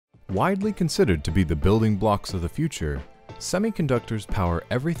Widely considered to be the building blocks of the future, semiconductors power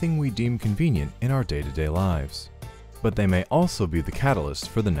everything we deem convenient in our day-to-day lives. But they may also be the catalyst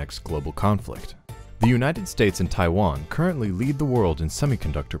for the next global conflict. The United States and Taiwan currently lead the world in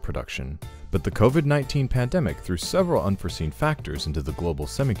semiconductor production, but the COVID-19 pandemic threw several unforeseen factors into the global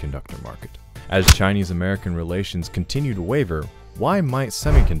semiconductor market. As Chinese-American relations continue to waver, why might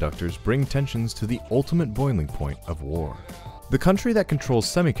semiconductors bring tensions to the ultimate boiling point of war? The country that controls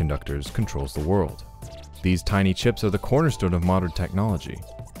semiconductors controls the world. These tiny chips are the cornerstone of modern technology.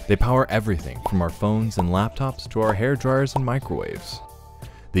 They power everything from our phones and laptops to our hair dryers and microwaves.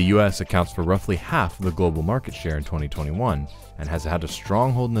 The US accounts for roughly half of the global market share in 2021 and has had a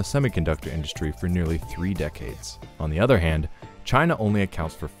stronghold in the semiconductor industry for nearly 3 decades. On the other hand, China only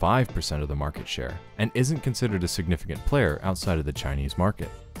accounts for 5% of the market share and isn't considered a significant player outside of the Chinese market.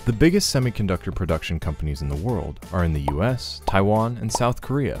 The biggest semiconductor production companies in the world are in the US, Taiwan, and South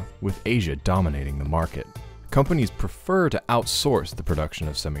Korea, with Asia dominating the market. Companies prefer to outsource the production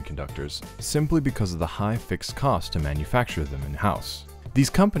of semiconductors simply because of the high fixed cost to manufacture them in-house.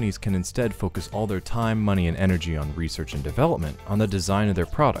 These companies can instead focus all their time, money, and energy on research and development on the design of their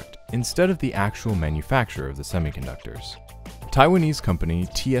product instead of the actual manufacture of the semiconductors. Taiwanese company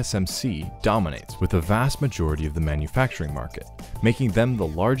TSMC dominates with a vast majority of the manufacturing market, making them the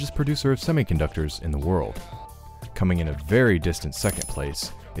largest producer of semiconductors in the world. Coming in a very distant second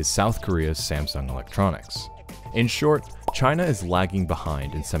place is South Korea's Samsung Electronics. In short, China is lagging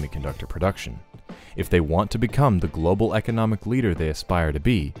behind in semiconductor production. If they want to become the global economic leader they aspire to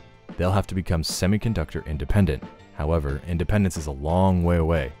be, they'll have to become semiconductor independent. However, independence is a long way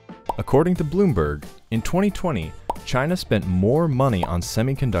away. According to Bloomberg, in 2020, China spent more money on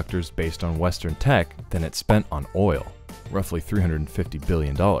semiconductors based on Western tech than it spent on oil, roughly $350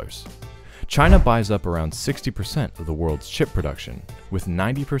 billion. China buys up around 60% of the world's chip production, with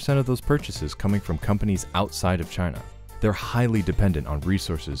 90% of those purchases coming from companies outside of China. They're highly dependent on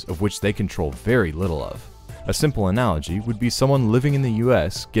resources of which they control very little of. A simple analogy would be someone living in the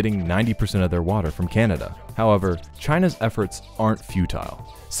US getting 90% of their water from Canada. However, China's efforts aren't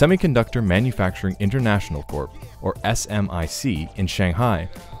futile. Semiconductor Manufacturing International Corp, or SMIC, in Shanghai,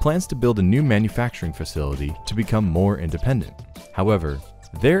 plans to build a new manufacturing facility to become more independent. However,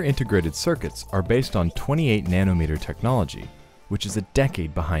 their integrated circuits are based on 28 nanometer technology, which is a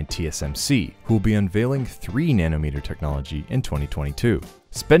decade behind TSMC, who will be unveiling 3 nanometer technology in 2022.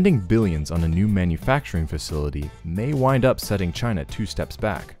 Spending billions on a new manufacturing facility may wind up setting China 2 steps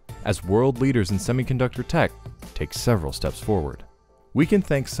back, as world leaders in semiconductor tech take several steps forward. We can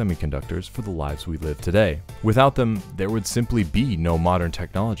thank semiconductors for the lives we live today. Without them, there would simply be no modern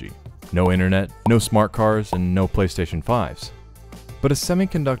technology, no internet, no smart cars, and no PlayStation 5s. But a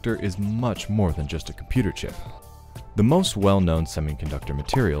semiconductor is much more than just a computer chip. The most well-known semiconductor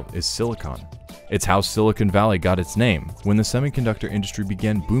material is silicon. It's how Silicon Valley got its name when the semiconductor industry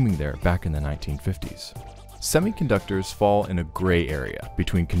began booming there back in the 1950s. Semiconductors fall in a gray area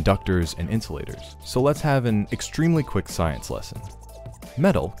between conductors and insulators, so let's have an extremely quick science lesson.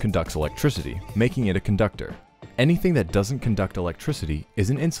 Metal conducts electricity, making it a conductor. Anything that doesn't conduct electricity is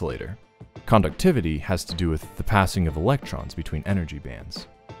an insulator. Conductivity has to do with the passing of electrons between energy bands.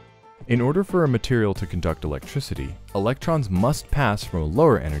 In order for a material to conduct electricity, electrons must pass from a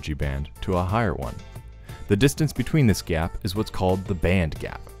lower energy band to a higher one. The distance between this gap is what's called the band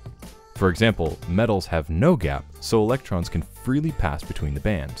gap. For example, metals have no gap, so electrons can freely pass between the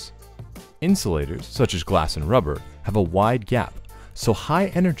bands. Insulators, such as glass and rubber, have a wide gap, so high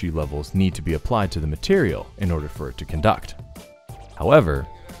energy levels need to be applied to the material in order for it to conduct. However,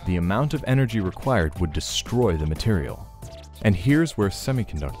 the amount of energy required would destroy the material. And here's where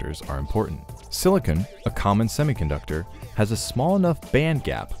semiconductors are important. Silicon, a common semiconductor, has a small enough band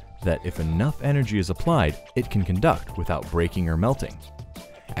gap that if enough energy is applied, it can conduct without breaking or melting.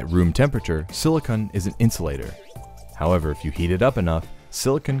 At room temperature, silicon is an insulator. However, if you heat it up enough,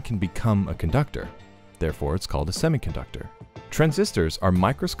 silicon can become a conductor. Therefore, it's called a semiconductor. Transistors are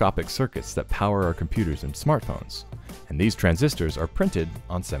microscopic circuits that power our computers and smartphones, and these transistors are printed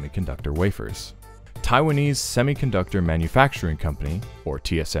on semiconductor wafers. Taiwanese Semiconductor Manufacturing Company, or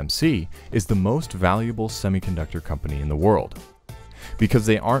TSMC, is the most valuable semiconductor company in the world. Because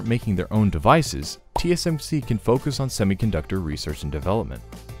they aren't making their own devices, TSMC can focus on semiconductor research and development.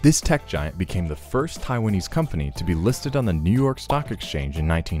 This tech giant became the first Taiwanese company to be listed on the New York Stock Exchange in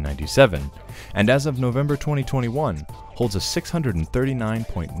 1997, and as of November 2021, holds a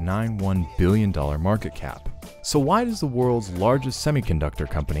 $639.91 billion market cap. So why does the world's largest semiconductor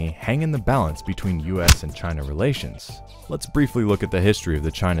company hang in the balance between US and China relations? Let's briefly look at the history of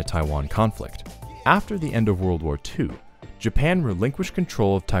the China-Taiwan conflict. After the end of World War II, Japan relinquished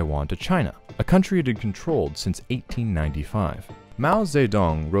control of Taiwan to China, a country it had controlled since 1895. Mao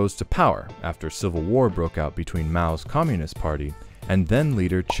Zedong rose to power after a civil war broke out between Mao's Communist Party and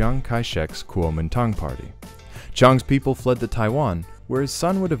then-leader Chiang Kai-shek's Kuomintang Party. Chiang's people fled to Taiwan, where his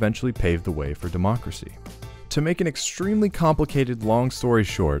son would eventually pave the way for democracy. To make an extremely complicated long story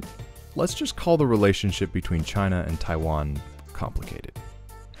short, let's just call the relationship between China and Taiwan complicated.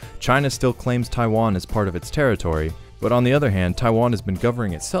 China still claims Taiwan as part of its territory, but on the other hand, Taiwan has been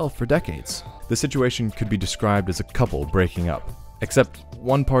governing itself for decades. The situation could be described as a couple breaking up, except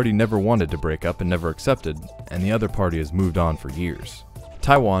one party never wanted to break up and never accepted, and the other party has moved on for years.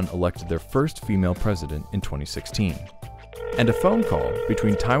 Taiwan elected their first female president in 2016. And a phone call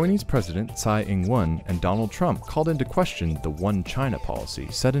between Taiwanese President Tsai Ing-wen and Donald Trump called into question the One China policy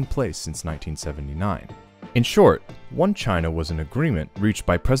set in place since 1979. In short, One China was an agreement reached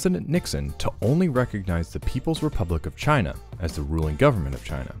by President Nixon to only recognize the People's Republic of China as the ruling government of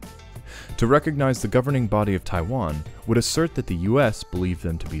China. To recognize the governing body of Taiwan would assert that the US believed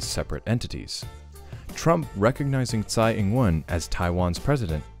them to be separate entities. Trump recognizing Tsai Ing-wen as Taiwan's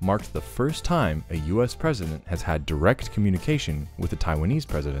president marked the first time a US president has had direct communication with a Taiwanese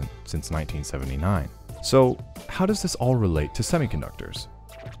president since 1979. So, how does this all relate to semiconductors?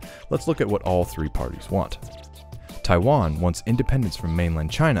 Let's look at what all three parties want. Taiwan wants independence from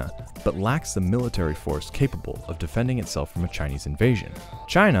mainland China, but lacks the military force capable of defending itself from a Chinese invasion.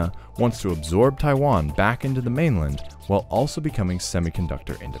 China wants to absorb Taiwan back into the mainland while also becoming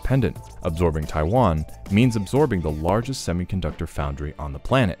semiconductor independent. Absorbing Taiwan means absorbing the largest semiconductor foundry on the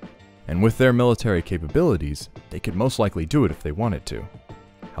planet. And with their military capabilities, they could most likely do it if they wanted to.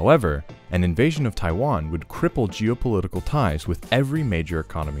 However, an invasion of Taiwan would cripple geopolitical ties with every major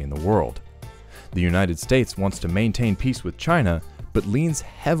economy in the world. The United States wants to maintain peace with China, but leans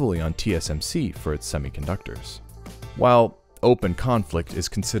heavily on TSMC for its semiconductors. While open conflict is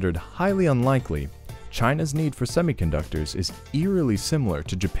considered highly unlikely, China's need for semiconductors is eerily similar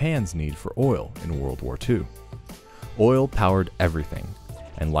to Japan's need for oil in World War II. Oil powered everything,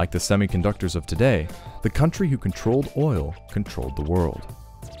 and like the semiconductors of today, the country who controlled oil controlled the world.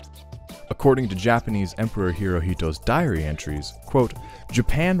 According to Japanese Emperor Hirohito's diary entries, quote,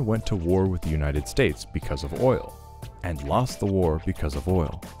 "Japan went to war with the United States because of oil, and lost the war because of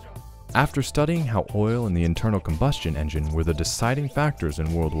oil." After studying how oil and the internal combustion engine were the deciding factors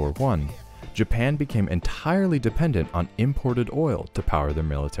in World War I, Japan became entirely dependent on imported oil to power their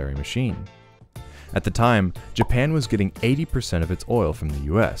military machine. At the time, Japan was getting 80% of its oil from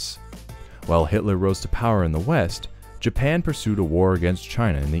the US. While Hitler rose to power in the West, Japan pursued a war against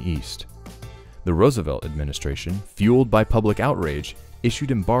China in the East. The Roosevelt administration, fueled by public outrage,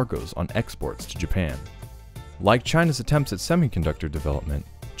 issued embargoes on exports to Japan. Like China's attempts at semiconductor development,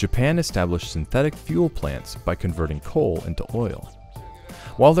 Japan established synthetic fuel plants by converting coal into oil.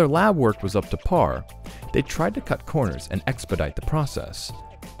 While their lab work was up to par, they tried to cut corners and expedite the process.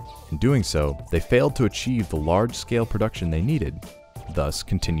 In doing so, they failed to achieve the large-scale production they needed, thus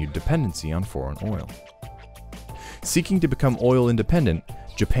continued dependency on foreign oil. Seeking to become oil independent,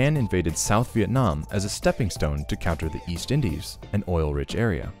 Japan invaded South Vietnam as a stepping stone to counter the East Indies, an oil-rich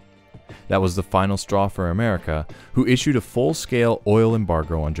area. That was the final straw for America, who issued a full-scale oil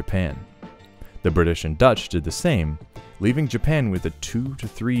embargo on Japan. The British and Dutch did the same, leaving Japan with a 2 to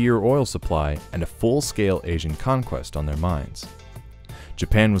 3 year oil supply and a full-scale Asian conquest on their minds.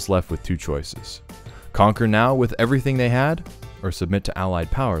 Japan was left with two choices: conquer now with everything they had, or submit to Allied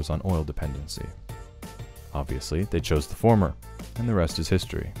powers on oil dependency. Obviously, they chose the former, and the rest is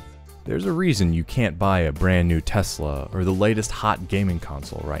history. There's a reason you can't buy a brand new Tesla or the latest hot gaming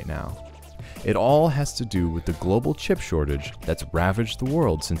console right now. It all has to do with the global chip shortage that's ravaged the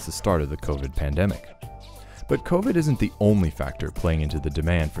world since the start of the COVID pandemic. But COVID isn't the only factor playing into the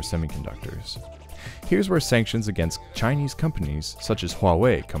demand for semiconductors. Here's where sanctions against Chinese companies such as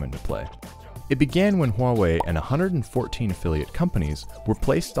Huawei come into play. It began when Huawei and 114 affiliate companies were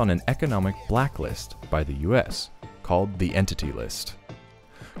placed on an economic blacklist by the US, called the Entity List.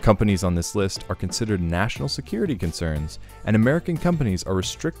 Companies on this list are considered national security concerns, and American companies are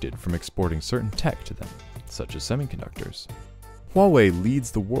restricted from exporting certain tech to them, such as semiconductors. Huawei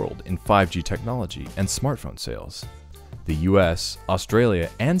leads the world in 5G technology and smartphone sales. The US, Australia,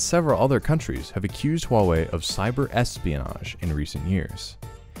 and several other countries have accused Huawei of cyber espionage in recent years.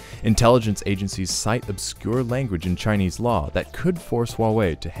 Intelligence agencies cite obscure language in Chinese law that could force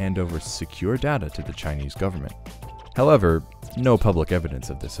Huawei to hand over secure data to the Chinese government. However, no public evidence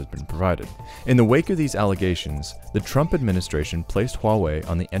of this has been provided. In the wake of these allegations, the Trump administration placed Huawei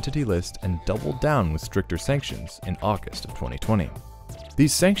on the Entity List and doubled down with stricter sanctions in August of 2020.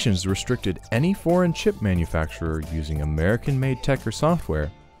 These sanctions restricted any foreign chip manufacturer using American-made tech or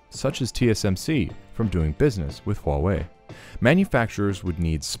software, such as TSMC, from doing business with Huawei. Manufacturers would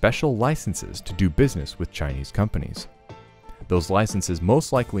need special licenses to do business with Chinese companies. Those licenses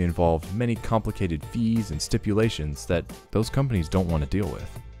most likely involved many complicated fees and stipulations that those companies don't want to deal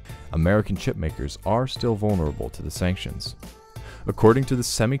with. American chip makers are still vulnerable to the sanctions. According to the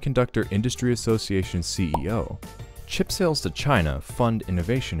Semiconductor Industry Association's CEO, chip sales to China fund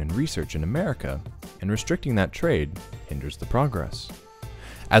innovation and research in America, and restricting that trade hinders the progress.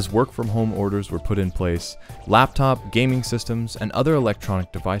 As work-from-home orders were put in place, laptop, gaming systems, and other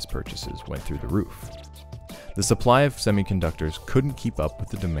electronic device purchases went through the roof. The supply of semiconductors couldn't keep up with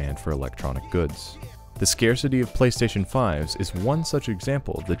the demand for electronic goods. The scarcity of PlayStation 5s is one such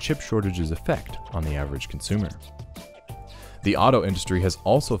example of the chip shortage's effect on the average consumer. The auto industry has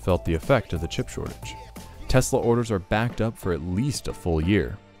also felt the effect of the chip shortage. Tesla orders are backed up for at least a full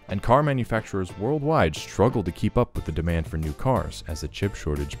year, and car manufacturers worldwide struggle to keep up with the demand for new cars as the chip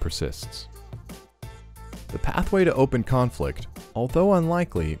shortage persists. The pathway to open conflict, although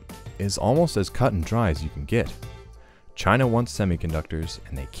unlikely, is almost as cut and dry as you can get. China wants semiconductors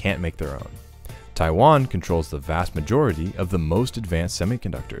and they can't make their own. Taiwan controls the vast majority of the most advanced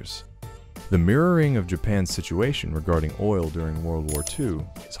semiconductors. The mirroring of Japan's situation regarding oil during World War II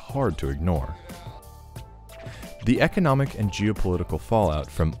is hard to ignore. The economic and geopolitical fallout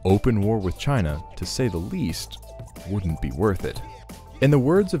from open war with China, to say the least, wouldn't be worth it. In the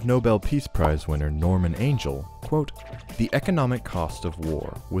words of Nobel Peace Prize winner Norman Angell, quote, "The economic cost of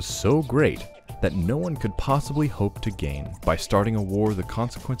war was so great that no one could possibly hope to gain by starting a war the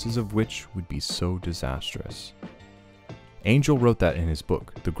consequences of which would be so disastrous." Angell wrote that in his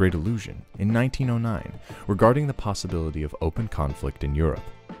book, The Great Illusion, in 1909, regarding the possibility of open conflict in Europe.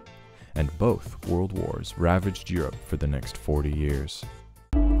 And both world wars ravaged Europe for the next 40 years.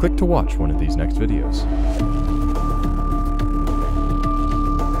 Click to watch one of these next videos.